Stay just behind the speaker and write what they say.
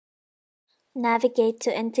Navigate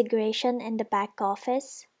to Integration in the back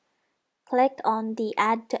office. Click on the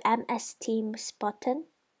Add to MS Teams button,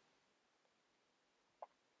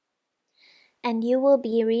 and you will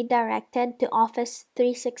be redirected to Office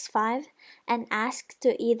 365 and asked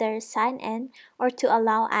to either sign in or to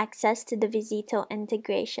allow access to the Vizito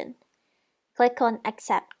integration. Click on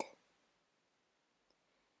Accept.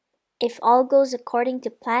 If all goes according to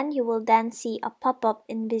plan, you will then see a pop-up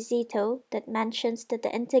in Vizito that mentions that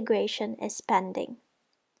the integration is pending.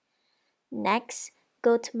 Next,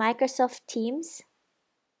 go to Microsoft Teams.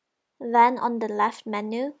 Then on the left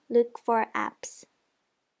menu, look for Apps.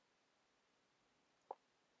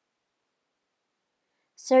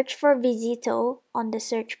 Search for Vizito on the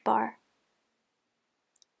search bar.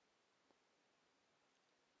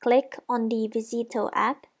 Click on the Vizito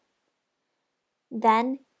app.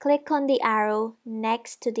 Then click on the arrow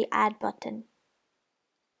next to the Add button.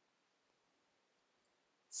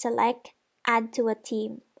 Select Add to a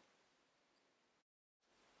Team.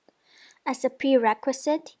 As a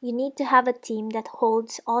prerequisite, you need to have a team that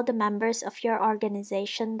holds all the members of your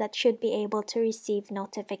organization that should be able to receive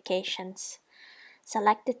notifications.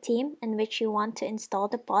 Select the team in which you want to install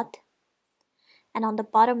the bot, and on the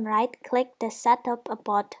bottom right, click the Set up a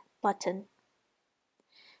bot button.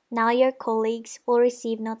 Now your colleagues will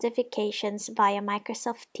receive notifications via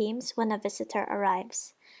Microsoft Teams when a visitor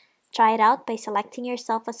arrives. Try it out by selecting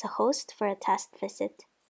yourself as a host for a test visit.